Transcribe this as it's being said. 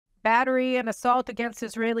battery and assault against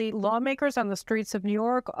Israeli lawmakers on the streets of New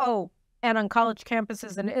York. Oh, and on college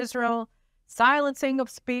campuses in Israel, silencing of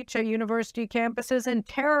speech at university campuses, and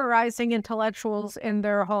terrorizing intellectuals in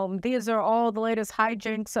their home. These are all the latest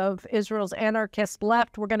hijinks of Israel's anarchist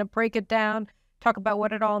left. We're going to break it down, talk about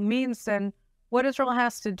what it all means and what Israel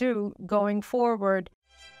has to do going forward.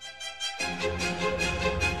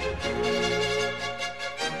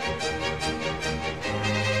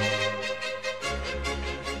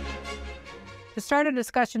 To start a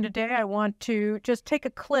discussion today, I want to just take a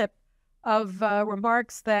clip of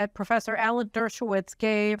remarks that Professor Alan Dershowitz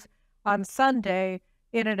gave on Sunday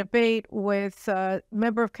in a debate with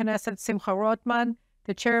member of Knesset Simcha Rothman,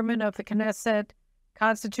 the chairman of the Knesset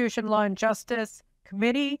Constitution, Law and Justice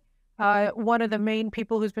Committee, one of the main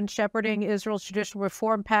people who's been shepherding Israel's judicial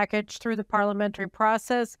reform package through the parliamentary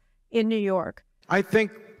process in New York. I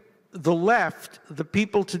think the left, the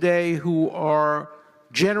people today who are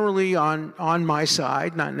generally on my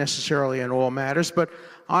side, not necessarily in all matters, but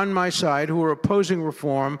on my side, who are opposing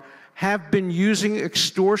reform, have been using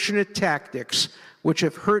extortionate tactics which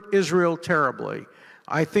have hurt Israel terribly.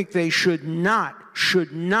 I think they should not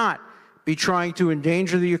be trying to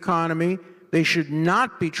endanger the economy. They should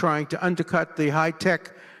not be trying to undercut the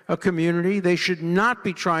high-tech community. They should not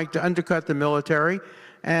be trying to undercut the military.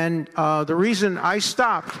 And the reason I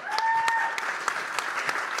stopped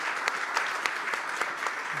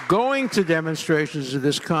going to demonstrations of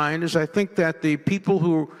this kind is I think that the people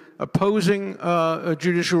who are opposing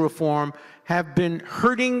judicial reform have been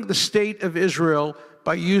hurting the state of Israel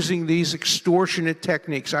by using these extortionate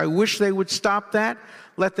techniques. I wish they would stop that,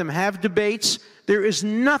 let them have debates. There is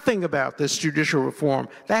nothing about this judicial reform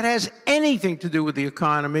that has anything to do with the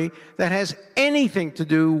economy, that has anything to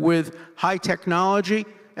do with high technology,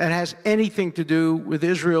 that has anything to do with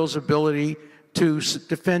Israel's ability to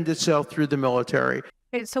defend itself through the military.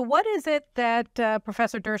 Okay, so what is it that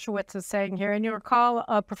Professor Dershowitz is saying here? And you recall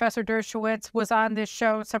Professor Dershowitz was on this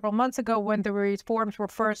show several months ago when the reforms were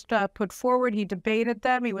first put forward. He debated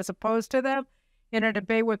them. He was opposed to them in a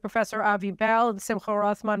debate with Professor Avi Bell. And Simcha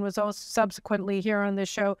Rothman was also subsequently here on this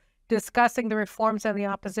show discussing the reforms and the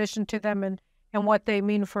opposition to them and what they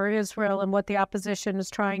mean for Israel and what the opposition is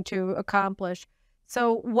trying to accomplish.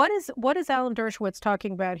 So what is Alan Dershowitz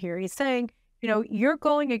talking about here? He's saying, you know, you're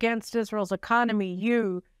going against Israel's economy,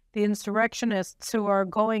 you, the insurrectionists who are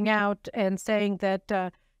going out and saying that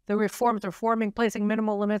the reforms, placing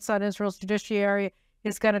minimal limits on Israel's judiciary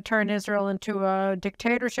is going to turn Israel into a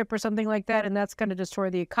dictatorship or something like that, and that's going to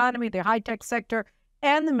destroy the economy, the high-tech sector,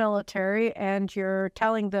 and the military, and you're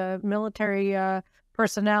telling the military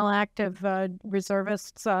personnel, active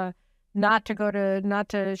reservists, not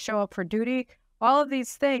to show up for duty. All of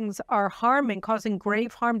these things are causing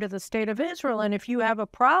grave harm to the state of Israel. And if you have a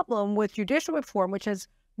problem with judicial reform, which has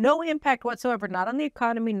no impact whatsoever, not on the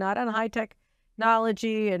economy, not on high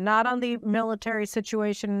technology, and not on the military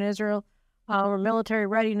situation in Israel or military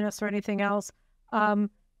readiness or anything else,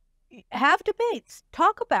 have debates,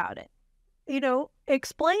 talk about it,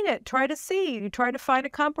 explain it, try to find a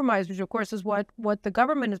compromise, which of course is what the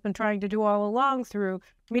government has been trying to do all along through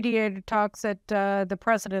mediated talks at the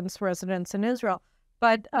president's residence in Israel.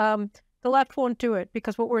 But the left won't do it,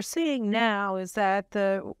 because what we're seeing now is that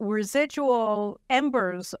the residual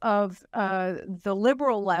embers of the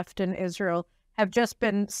liberal left in Israel have just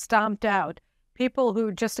been stomped out. People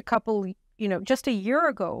who just a year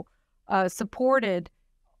ago supported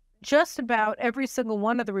just about every single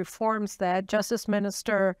one of the reforms that Justice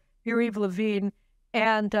Minister Yariv Levin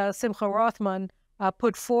and Simcha Rothman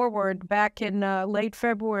put forward back in late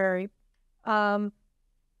February.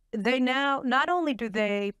 They now not only do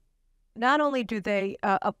they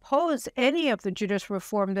oppose any of the judicial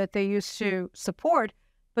reform that they used to support,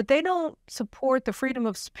 but they don't support the freedom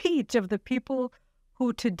of speech of the people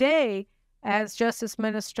who today, as Justice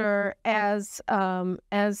Minister, as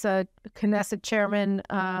Knesset Chairman,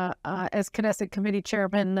 as Knesset Committee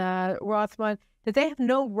Chairman Rothman, that they have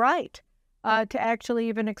no right to actually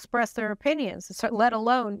even express their opinions, let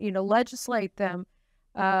alone legislate them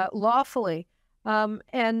lawfully.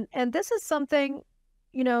 And this is something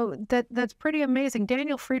that's pretty amazing.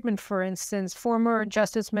 Daniel Friedman, for instance, former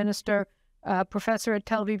Justice Minister, professor at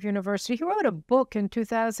Tel Aviv University, he wrote a book in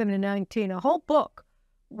 2019, a whole book,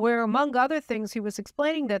 where, among other things, he was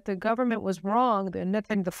explaining that the government was wrong,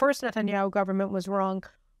 the first Netanyahu government was wrong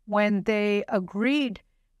when they agreed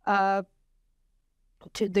they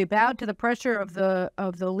bowed to the pressure of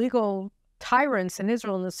the legal tyrants in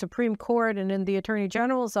Israel, in the Supreme Court and in the Attorney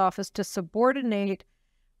General's office, to subordinate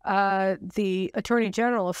the Attorney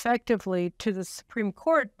General effectively to the Supreme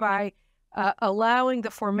Court by allowing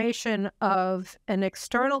the formation of an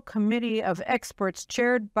external committee of experts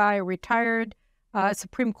chaired by a retired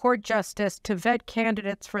Supreme Court justice to vet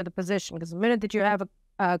candidates for the position. Because the minute that you have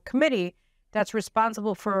a committee that's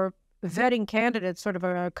responsible for vetting candidates, sort of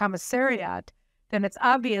a commissariat, then it's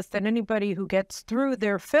obvious that anybody who gets through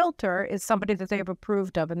their filter is somebody that they've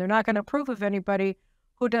approved of. And they're not going to approve of anybody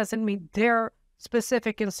who doesn't meet their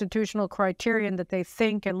specific institutional criterion that they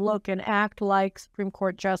think and look and act like Supreme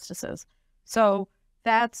Court justices. So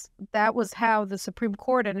that was how the Supreme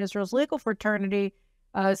Court and Israel's legal fraternity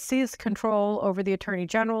seized control over the Attorney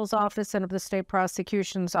General's office and of the state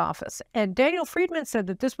prosecution's office. And Daniel Friedman said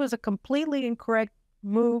that this was a completely incorrect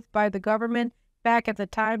move by the government. Back at the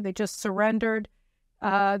time, they just surrendered.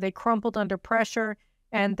 They crumpled under pressure,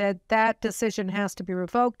 and that decision has to be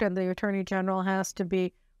revoked, and the Attorney General has to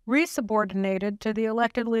be resubordinated to the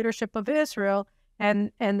elected leadership of Israel.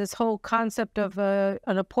 And this whole concept of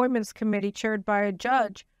an appointments committee chaired by a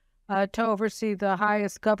judge to oversee the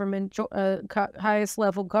highest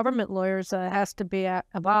level government lawyers has to be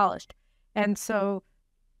abolished. And so,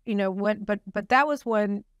 but that was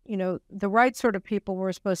when, the right sort of people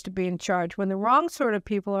were supposed to be in charge. When the wrong sort of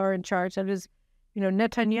people are in charge, that is,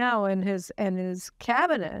 Netanyahu and his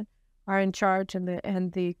cabinet are in charge,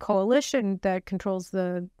 and the coalition that controls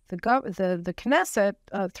the Knesset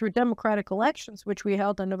through democratic elections, which we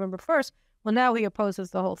held on November 1st, well, now he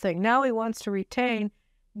opposes the whole thing. Now he wants to retain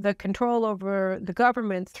the control over the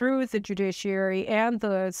government through the judiciary and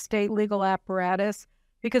the state legal apparatus,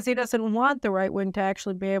 because he doesn't want the right wing to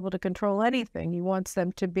actually be able to control anything. He wants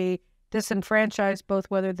them to be disenfranchised, both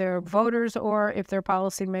whether they're voters or if they're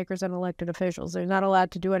policymakers and elected officials. They're not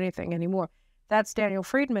allowed to do anything anymore. That's Daniel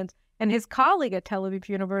Friedman's. And his colleague at Tel Aviv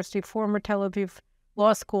University, former Tel Aviv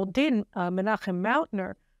Law School Dean Menachem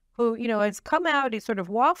Mautner, who, has come out, he's sort of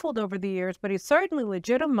waffled over the years, but he certainly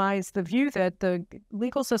legitimized the view that the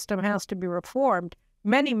legal system has to be reformed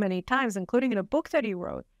many, many times, including in a book that he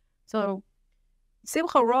wrote. So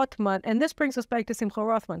Simcha Rothman, and this brings us back to Simcha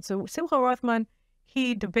Rothman. So Simcha Rothman,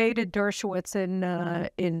 he debated Dershowitz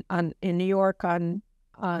in New York on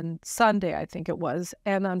Sunday, I think it was.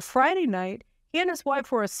 And on Friday night, he and his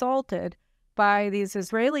wife were assaulted by these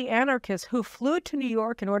Israeli anarchists who flew to New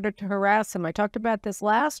York in order to harass him. I talked about this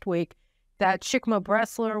last week, that Shikma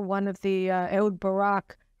Bressler, one of the Ehud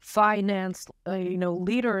Barak financed,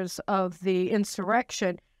 leaders of the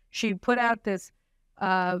insurrection, she put out this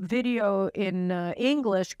video in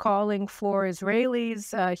English calling for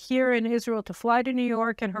Israelis here in Israel to fly to New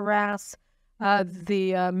York and harass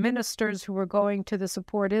the ministers who were going to the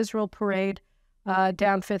Support Israel parade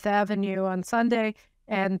down Fifth Avenue on Sunday,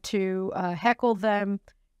 and to heckle them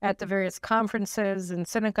at the various conferences and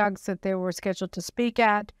synagogues that they were scheduled to speak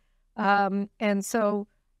at. And so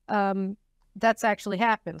that's actually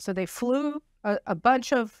happened. So they flew, a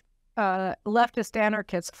bunch of leftist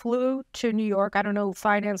anarchists flew to New York. I don't know who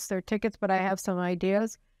financed their tickets, but I have some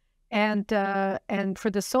ideas. And for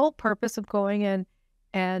the sole purpose of going in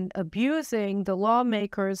and abusing the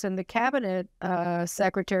lawmakers and the cabinet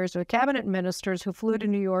secretaries or cabinet ministers who flew to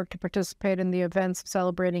New York to participate in the events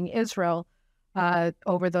celebrating Israel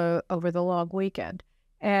over the long weekend.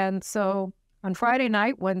 And so on Friday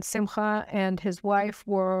night, when Simcha and his wife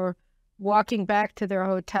were walking back to their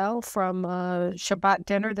hotel from a Shabbat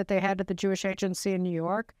dinner that they had at the Jewish Agency in New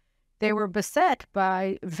York, they were beset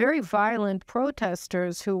by very violent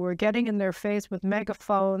protesters who were getting in their face with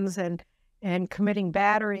megaphones and committing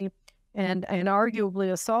battery and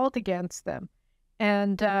arguably assault against them.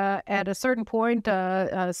 And at a certain point,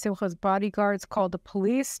 Simcha's bodyguards called the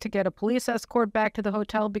police to get a police escort back to the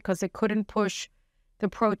hotel because they couldn't push the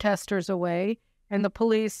protesters away. And the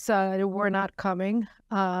police were not coming.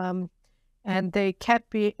 And they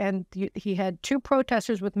kept he had two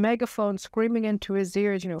protesters with megaphones screaming into his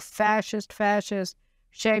ears, fascist, fascist,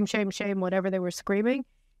 shame, shame, shame, whatever they were screaming.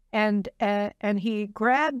 And he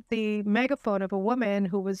grabbed the megaphone of a woman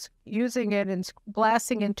who was using it and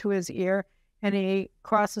blasting into his ear, and he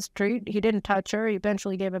crossed the street. He didn't touch her. He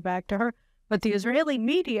eventually gave it back to her. But the Israeli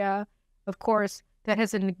media, of course, that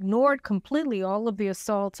has ignored completely all of the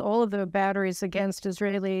assaults, all of the batteries against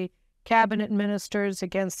Israeli cabinet ministers,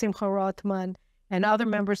 against Simcha Rothman and other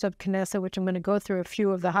members of Knesset, which I'm going to go through a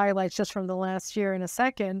few of the highlights just from the last year in a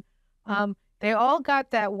second. They all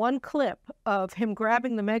got that one clip of him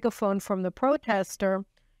grabbing the megaphone from the protester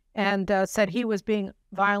and said he was being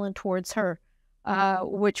violent towards her,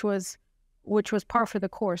 which was par for the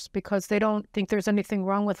course, because they don't think there's anything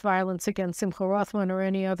wrong with violence against Simcha Rothman or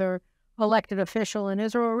any other elected official in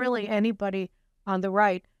Israel, or really anybody on the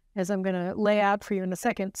right, as I'm going to lay out for you in a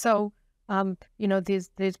second. So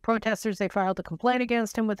These protesters, they filed a complaint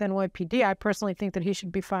against him with NYPD. I personally think that he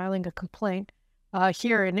should be filing a complaint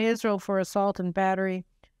here in Israel for assault and battery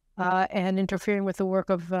and interfering with the work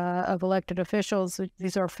of elected officials.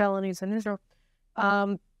 These are felonies in Israel.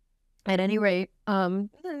 At any rate, the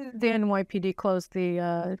NYPD closed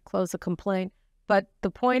the complaint. But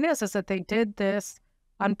the point is that they did this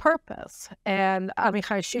on purpose. And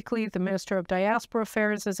Amichai Shikli, the Minister of Diaspora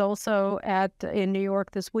Affairs, is also in New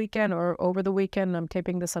York this weekend or over the weekend. I'm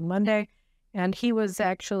taping this on Monday. And he was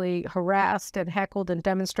actually harassed and heckled and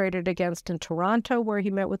demonstrated against in Toronto, where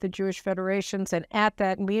he met with the Jewish federations. And at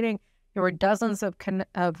that meeting, there were dozens of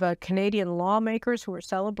Canadian lawmakers who were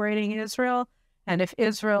celebrating Israel. And if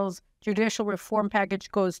Israel's judicial reform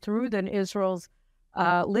package goes through, then Israel's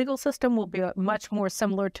legal system will be much more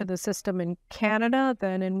similar to the system in Canada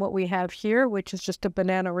than in what we have here, which is just a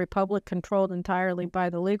banana republic controlled entirely by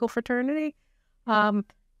the legal fraternity. So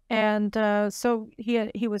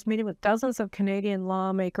he was meeting with dozens of Canadian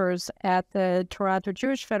lawmakers at the Toronto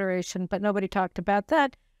Jewish Federation, but nobody talked about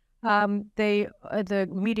that. The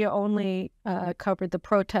media only covered the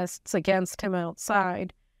protests against him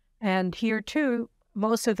outside. And here, too,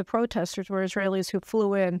 most of the protesters were Israelis who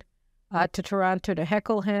flew in to Toronto to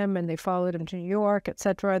heckle him, and they followed him to New York,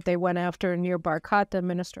 etc. They went after Nir Barkat, the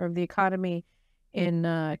Minister of the Economy in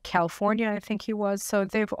California, I think he was. So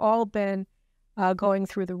they've all been going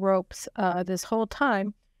through the ropes this whole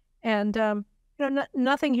time. And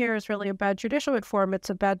nothing here is really about judicial reform.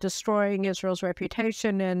 It's about destroying Israel's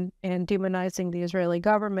reputation and demonizing the Israeli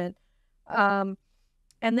government. And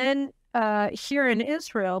then here in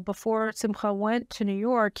Israel, before Simcha went to New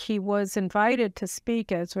York, he was invited to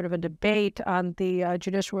speak at sort of a debate on the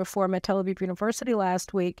judicial reform at Tel Aviv University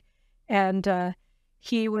last week. And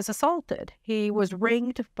he was assaulted. He was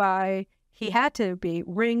he had to be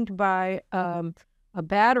ringed by a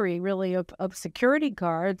battery, really, of security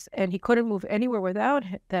guards, and he couldn't move anywhere without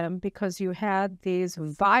them because you had these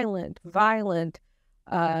violent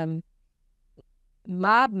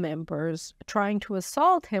mob members trying to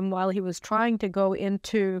assault him while he was trying to go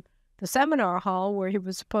into the seminar hall where he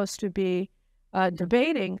was supposed to be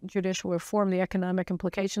debating judicial reform, the economic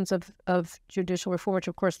implications of judicial reform, which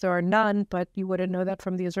of course there are none, but you wouldn't know that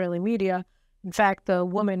from the Israeli media. In fact, the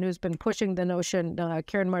woman who's been pushing the notion,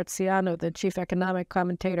 Karen Marciano, the chief economic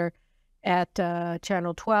commentator at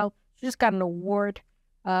Channel 12, she just got an award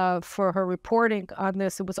for her reporting on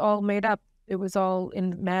this. It was all made up. It was all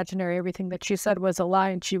imaginary. Everything that she said was a lie,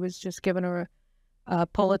 and she was just given her a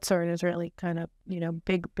Pulitzer, an Israeli kind of,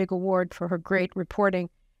 big award for her great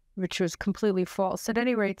reporting, which was completely false. At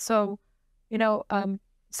any rate, so,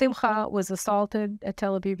 Simcha was assaulted at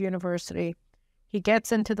Tel Aviv University. He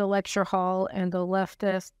gets into the lecture hall, and the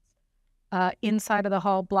leftists inside of the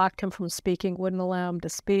hall blocked him from speaking, wouldn't allow him to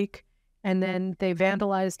speak. And then they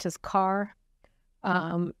vandalized his car.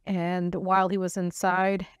 And while he was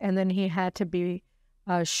inside, and then he had to be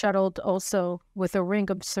shuttled also with a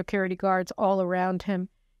ring of security guards all around him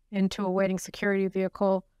into a waiting security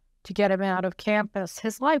vehicle to get him out of campus.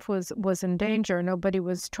 His life was in danger. Nobody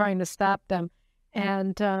was trying to stop them.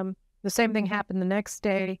 And the same thing happened the next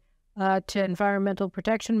day to Environmental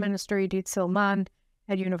Protection Minister Idit Silman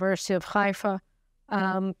at University of Haifa.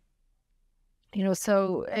 So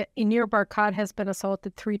Nir Barkat has been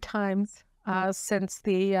assaulted 3 times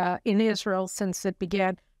in Israel since it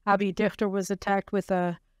began. Avi Dichter was attacked with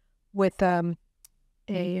a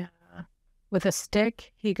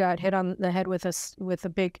stick. He got hit on the head with a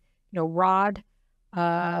big rod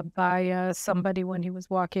by somebody when he was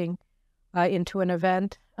walking into an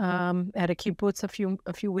event at a kibbutz a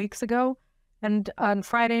few weeks ago. And on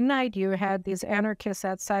Friday night, you had these anarchists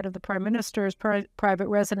outside of the Prime Minister's private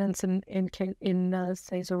residence in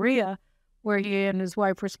Caesarea, where he and his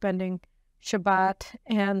wife were spending Shabbat.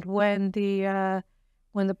 And when the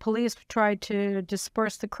police tried to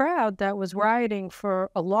disperse the crowd that was rioting for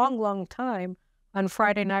a long, long time on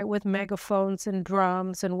Friday night with megaphones and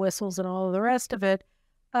drums and whistles and all of the rest of it,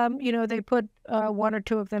 they put 1 or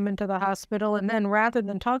 2 of them into the hospital. And then rather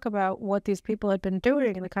than talk about what these people had been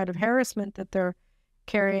doing and the kind of harassment that they're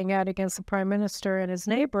carrying out against the Prime Minister and his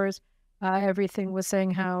neighbors, everything was saying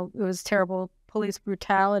how it was terrible police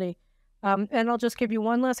brutality. And I'll just give you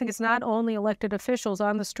one last thing. It's not only elected officials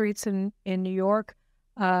on the streets in New York.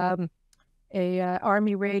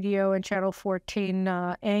 Army radio and Channel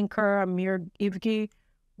 14 anchor, Amir Ivgi,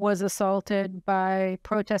 was assaulted by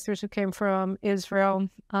protesters who came from Israel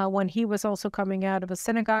when he was also coming out of a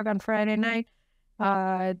synagogue on Friday night.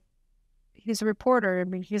 He's a reporter. I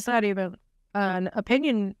mean, he's not even an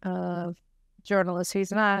opinion journalist.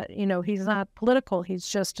 He's not, he's not political. He's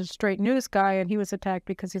just a straight news guy, and he was attacked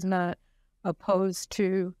because he's not opposed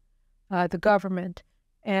to the government.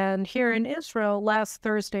 And here in Israel, last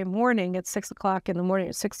Thursday morning at 6 o'clock in the morning,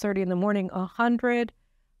 at 6:30 in the morning, 100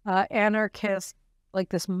 anarchists, like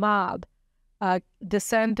this mob,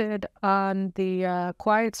 descended on the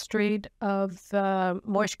quiet street of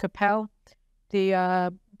Moshe Capel,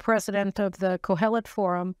 the president of the Kohelet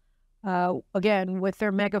Forum, again, with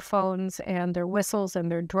their megaphones and their whistles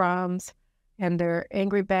and their drums and their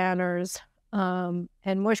angry banners. And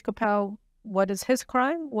Moshe Capel, what is his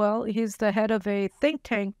crime? Well, he's the head of a think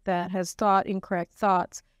tank that has thought incorrect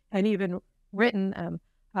thoughts and even written them.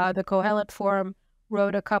 The Kohelet Forum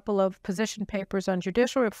wrote a couple of position papers on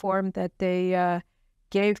judicial reform that they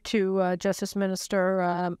gave to Justice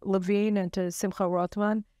Minister Levine and to Simcha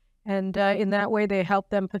Rothman. And in that way, they helped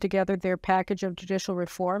them put together their package of judicial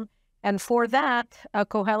reform. And for that,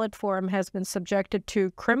 Kohelet Forum has been subjected to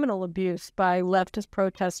criminal abuse by leftist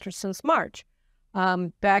protesters since March.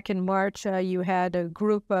 Back in March, you had a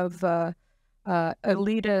group of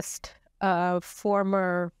elitist,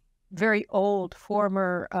 very old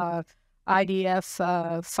former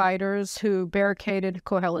IDF fighters who barricaded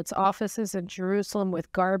Kohelet's offices in Jerusalem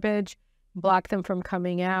with garbage, blocked them from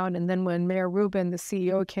coming out. And then when Mayor Rubin, the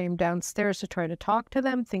CEO, came downstairs to try to talk to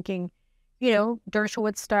them, thinking,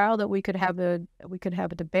 Dershowitz style, that we could have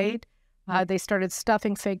a debate, they started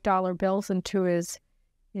stuffing fake dollar bills into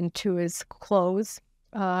his clothes.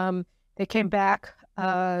 They came back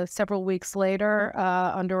several weeks later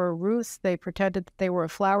under a ruse. They pretended that they were a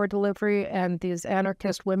flower delivery, and these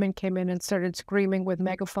anarchist women came in and started screaming with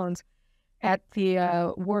megaphones at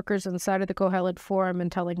the workers inside of the Kohelet Forum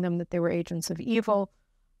and telling them that they were agents of evil,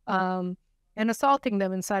 and assaulting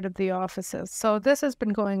them inside of the offices. So this has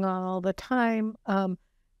been going on all the time.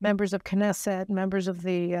 Members of Knesset, members of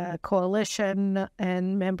the coalition,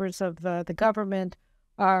 and members of the government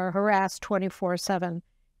are harassed 24/7.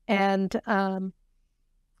 And,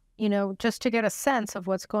 just to get a sense of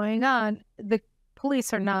what's going on, the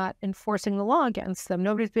police are not enforcing the law against them.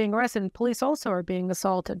 Nobody's being arrested. And police also are being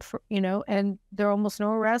assaulted, and there are almost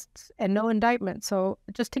no arrests and no indictments. So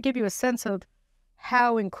just to give you a sense of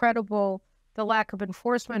how incredible the lack of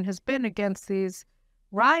enforcement has been against these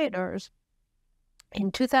rioters,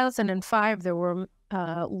 in 2005, there were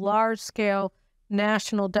large-scale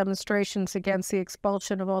national demonstrations against the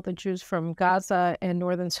expulsion of all the Jews from Gaza and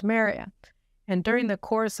northern Samaria. And during the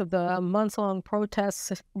course of the months-long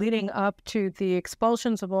protests leading up to the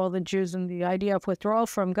expulsions of all the Jews and the IDF withdrawal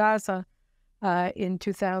from Gaza in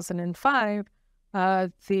 2005,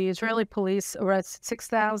 the Israeli police arrested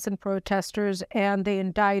 6,000 protesters, and they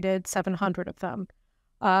indicted 700 of them.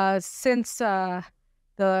 Since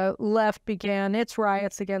the left began its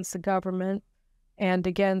riots against the government and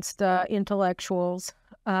against intellectuals,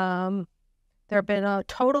 there have been a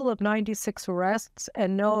total of 96 arrests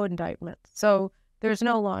and no indictments. So there's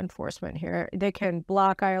no law enforcement here. They can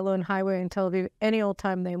block Ayalon Highway in Tel Aviv any old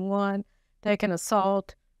time they want. They can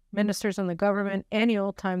assault ministers in the government any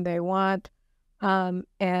old time they want. And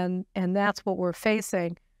that's what we're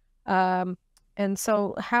facing. And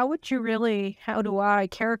so how do I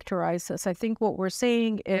characterize this? I think what we're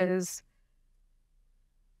seeing is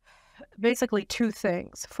basically two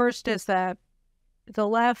things. First is that the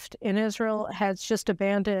left in Israel has just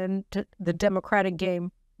abandoned the democratic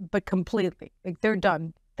game, but completely. Like, they're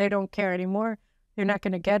done. They don't care anymore. They're not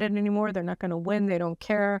going to get it anymore. They're not going to win. They don't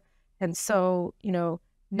care. And so,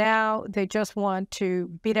 now they just want to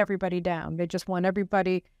beat everybody down. They just want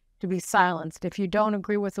everybody to be silenced. If you don't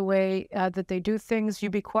agree with the way that they do things, you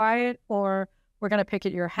be quiet, or we're going to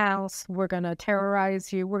picket your house. We're going to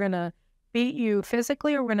terrorize you. We're going to beat you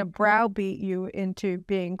physically, or we're going to browbeat you into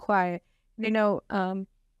being quiet.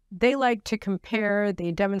 They like to compare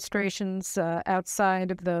the demonstrations outside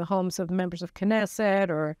of the homes of members of Knesset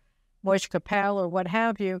or Moshe Capel or what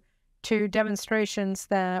have you to demonstrations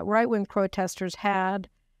that right-wing protesters had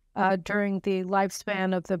during the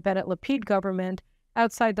lifespan of the Bennett-Lapid government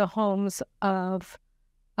outside the homes of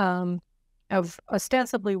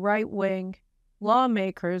ostensibly right-wing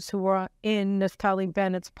lawmakers who were in Naftali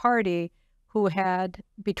Bennett's party, who had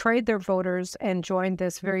betrayed their voters and joined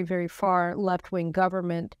this very, very far left-wing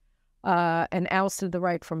government and ousted the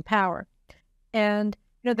right from power. And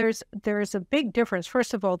there's a big difference.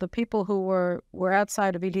 First of all, the people who were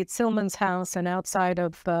outside of Edith Silman's house and outside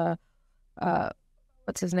of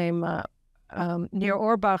what's his name, Nir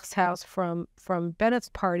Orbach's house from Bennett's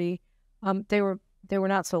party, they were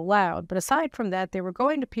not so loud. But aside from that, they were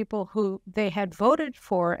going to people who they had voted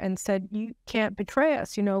for and said, "You can't betray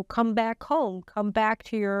us. Come back home. Come back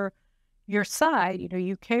to your side.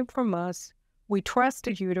 You came from us. We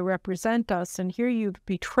trusted you to represent us, and here you've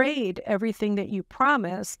betrayed everything that you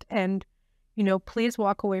promised, and please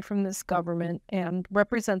walk away from this government and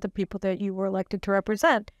represent the people that you were elected to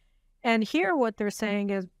represent. And here what they're saying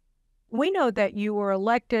is, we know that you were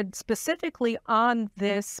elected specifically on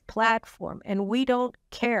this platform, and we don't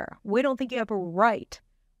care. We don't think you have a right.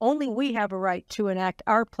 Only we have a right to enact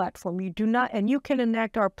our platform. You do not, and you can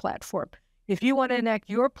enact our platform. If you want to enact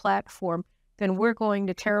your platform, then we're going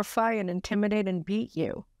to terrify and intimidate and beat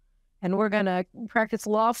you. And we're going to practice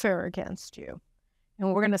lawfare against you.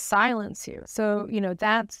 And we're going to silence you. So,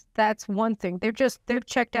 that's one thing. They've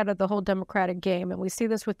checked out of the whole democratic game. And we see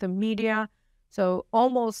this with the media. So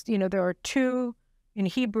almost, there are two in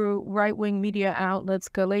Hebrew right-wing media outlets,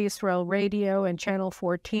 Galei Israel Radio and Channel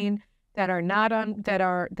 14, that are not on, that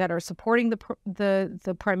are supporting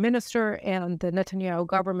the Prime Minister and the Netanyahu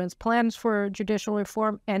government's plans for judicial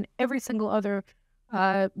reform. And every single other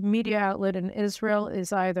media outlet in Israel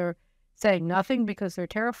is either saying nothing because they're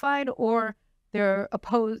terrified, or they're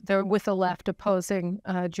with the left opposing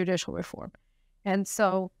judicial reform. And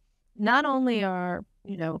so not only are,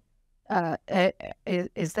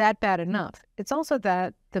 is that bad enough? It's also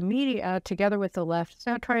that the media, together with the left, is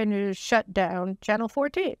now trying to shut down Channel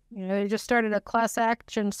 14. They just started a class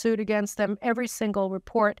action suit against them. Every single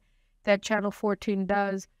report that Channel 14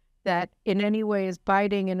 does that in any way is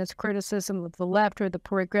biting in its criticism of the left or the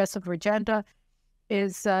progressive agenda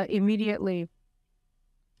is immediately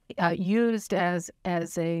used as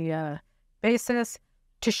a basis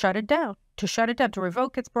to shut it down. To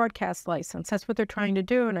revoke its broadcast license. That's what they're trying to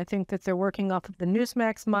do, and I think that they're working off of the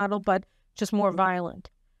Newsmax model, but just more violent.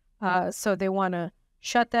 So they want to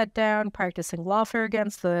shut that down, practicing lawfare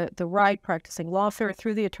against the right, practicing lawfare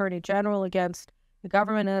through the Attorney General against the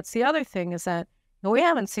government. And that's the other thing, is that we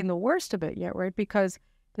haven't seen the worst of it yet, right? Because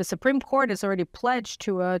the Supreme Court has already pledged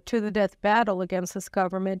to the death battle against this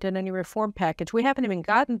government and any reform package. We haven't even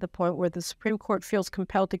gotten to the point where the Supreme Court feels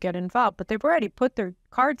compelled to get involved, but they've already put their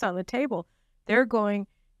cards on the table. They're going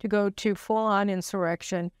to go to full-on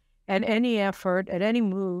insurrection at any effort, at any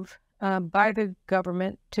move by the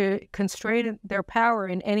government to constrain their power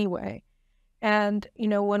in any way. And,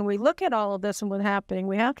 when we look at all of this and what's happening,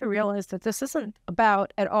 we have to realize that this isn't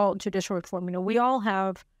about at all judicial reform. We all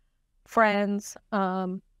have friends,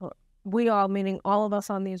 we all, meaning all of us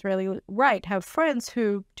on the Israeli right, have friends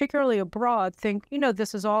who, particularly abroad, think,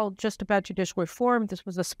 this is all just about judicial reform. This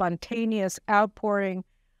was a spontaneous outpouring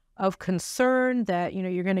of concern that,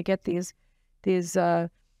 you're going to get these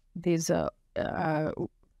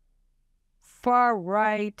far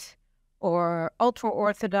right or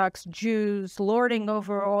ultra-Orthodox Jews lording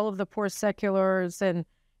over all of the poor seculars and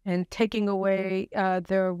taking away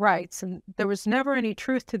their rights. And there was never any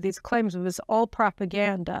truth to these claims. It was all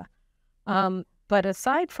propaganda. But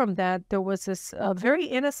aside from that, there was this very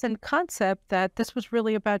innocent concept that this was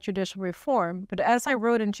really about judicial reform. But as I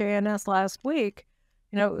wrote in JNS last week,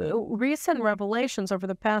 recent revelations over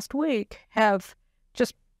the past week have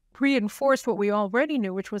just reinforced what we already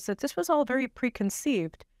knew, which was that this was all very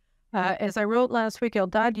preconceived. As I wrote last week,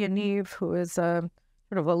 Eldad Yaniv, who is sort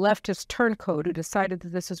of a leftist turncoat who decided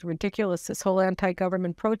that this is ridiculous, this whole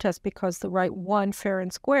anti-government protest, because the right won fair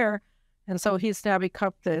and square. And so he's now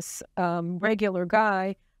become this regular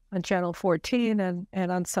guy on Channel 14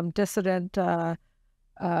 and on some dissident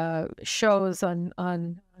shows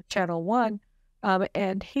on Channel 1.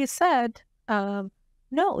 And he said,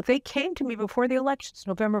 no, they came to me before the elections,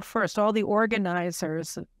 November 1st, all the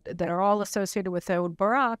organizers that are all associated with Ehud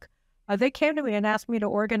Barak, they came to me and asked me to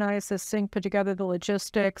organize this thing, put together the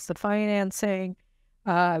logistics, the financing,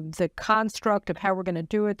 the construct of how we're going to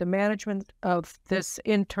do it, the management of this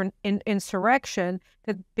insurrection,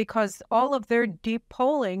 because all of their deep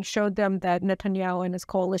polling showed them that Netanyahu and his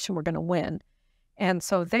coalition were going to win. And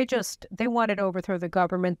so they wanted to overthrow the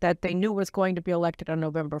government that they knew was going to be elected on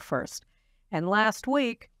November 1st. And last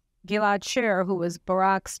week, Gilad Sher, who was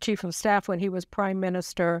Barak's chief of staff when he was prime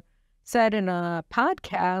minister, said in a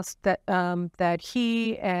podcast that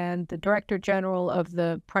he and the director general of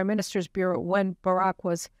the Prime Minister's Bureau when Barak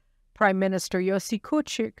was prime minister, Yossi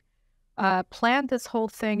Kuchik, planned this whole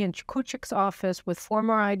thing in Kuchik's office with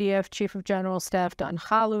former IDF chief of general staff Dan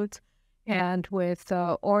Chalutz and with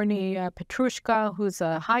Orni Petrushka, who's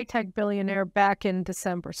a high-tech billionaire, back in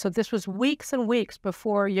December. So this was weeks and weeks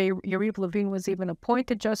before Yariv Levin was even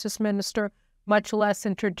appointed justice minister, much less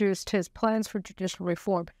introduced his plans for judicial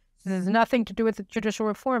reform. This has nothing to do with the judicial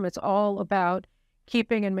reform. It's all about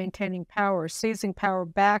keeping and maintaining power, seizing power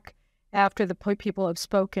back after the people have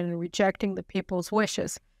spoken and rejecting the people's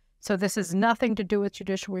wishes. So this has nothing to do with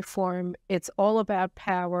judicial reform. It's all about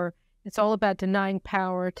power. It's all about denying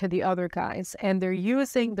power to the other guys. And they're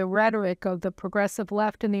using the rhetoric of the progressive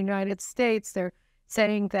left in the United States. They're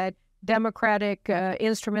saying that democratic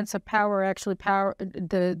instruments of power are actually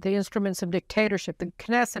the instruments of dictatorship. The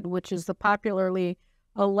Knesset, which is the popularly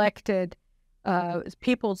elected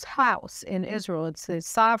people's house in Israel, it's the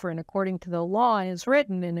sovereign according to the law as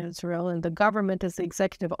written in Israel, and the government is the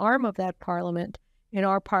executive arm of that parliament in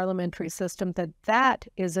our parliamentary system, that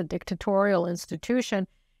is a dictatorial institution.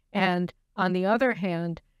 And on the other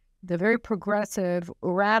hand, the very progressive,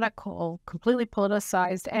 radical, completely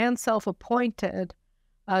politicized, and self-appointed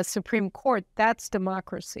Supreme Court, that's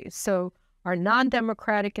democracy. So our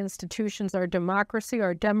non-democratic institutions are democracy,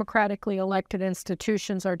 our democratically elected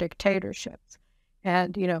institutions are dictatorships.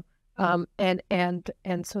 And, and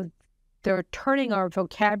so they're turning our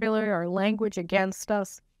vocabulary, our language against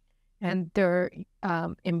us, and they're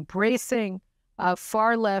embracing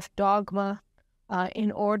far-left dogma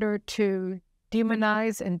in order to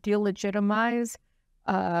demonize and delegitimize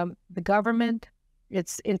the government,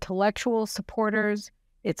 its intellectual supporters,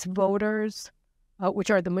 its voters,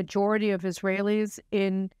 which are the majority of Israelis,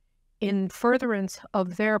 in furtherance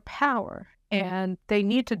of their power. And they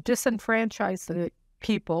need to disenfranchise the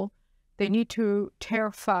people. They need to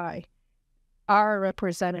terrify our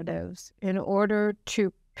representatives in order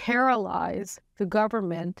to paralyze the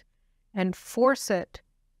government and force it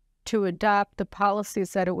to adopt the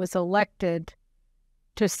policies that it was elected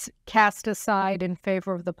to cast aside in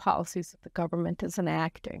favor of the policies that the government is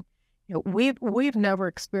enacting. We've never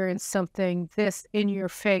experienced something this in your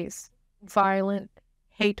face, violent,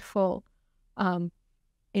 hateful,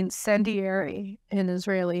 incendiary in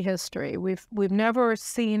Israeli history. We've never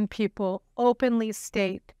seen people openly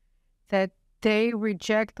state that they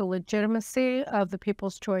reject the legitimacy of the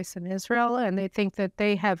people's choice in Israel, and they think that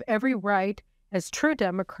they have every right, as true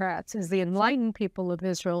Democrats, as the enlightened people of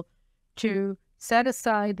Israel, to set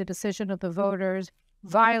aside the decision of the voters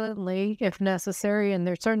violently, if necessary, and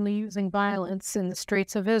they're certainly using violence in the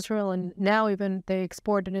streets of Israel, and now even they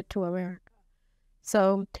exported it to America.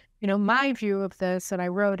 So, my view of this, and I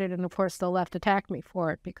wrote it, and of course the left attacked me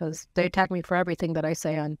for it, because they attack me for everything that I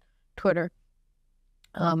say on Twitter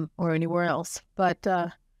or anywhere else. But,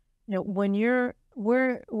 when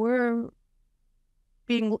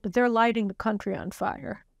they're lighting the country on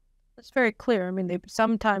fire. It's very clear. I mean,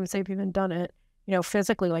 sometimes they've even done it,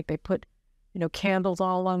 physically, like they put, candles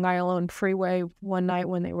all along Island Freeway one night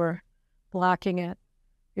when they were blocking it.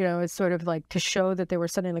 It's sort of like to show that they were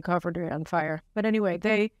setting the country on fire. But anyway,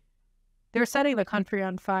 they're setting the country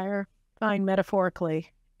on fire, fine,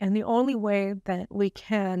 metaphorically. And the only way that we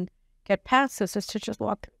can get past this is to just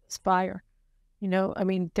walk through this fire.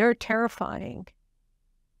 They're terrifying.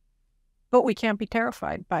 But we can't be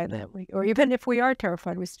terrified by them. Or even if we are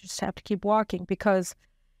terrified, we just have to keep walking because,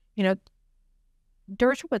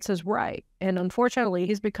 Dershowitz is right. And unfortunately,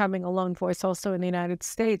 he's becoming a lone voice also in the United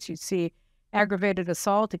States. You see aggravated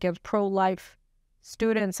assault against pro-life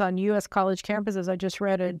students on U.S. college campuses. I just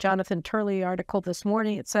read a Jonathan Turley article this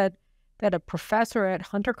morning. It said that a professor at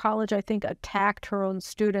Hunter College, I think, attacked her own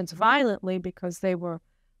students violently because they were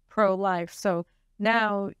pro-life. So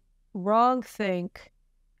now wrongthink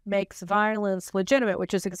makes violence legitimate,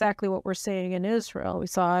 which is exactly what we're seeing in Israel. We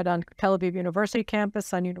saw it on Tel Aviv University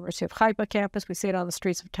campus, on University of Haifa campus. We see it on the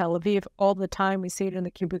streets of Tel Aviv all the time. We see it in the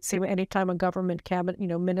kibbutzim. Anytime a government cabinet,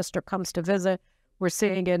 minister comes to visit, we're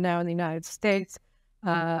seeing it now in the United States,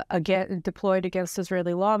 again deployed against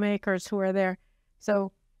Israeli lawmakers who are there.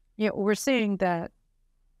 So, we're seeing that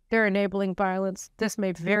they're enabling violence. This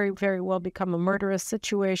may very, very well become a murderous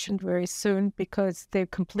situation very soon because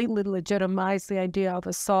they've completely legitimized the idea of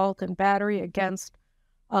assault and battery against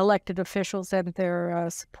elected officials and their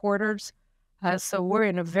supporters. So we're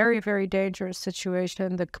in a very, very dangerous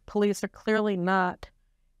situation. The police are clearly not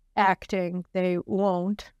acting. They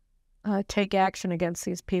won't take action against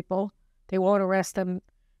these people. They won't arrest them.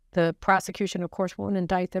 The prosecution, of course, won't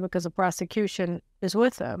indict them because the prosecution is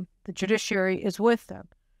with them. The judiciary is with them.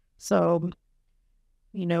 So,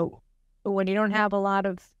 when you don't have a lot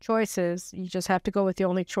of choices, you just have to go with the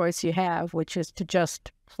only choice you have, which is to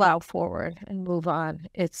just plow forward and move on.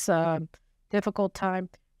 It's a difficult time.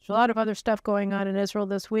 There's a lot of other stuff going on in Israel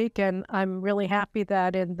this week, and I'm really happy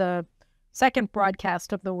that in the second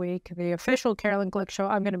broadcast of the week, the official Carolyn Glick show,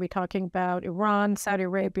 I'm going to be talking about Iran, Saudi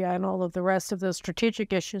Arabia, and all of the rest of the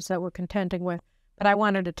strategic issues that we're contending with. But I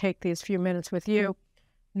wanted to take these few minutes with you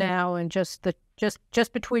now and just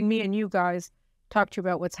between me and you guys, talk to you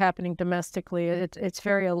about what's happening domestically. It's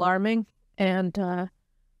very alarming, and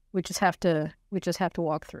we just have to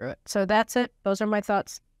walk through it. So that's it. Those are my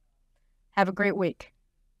thoughts. Have a great week.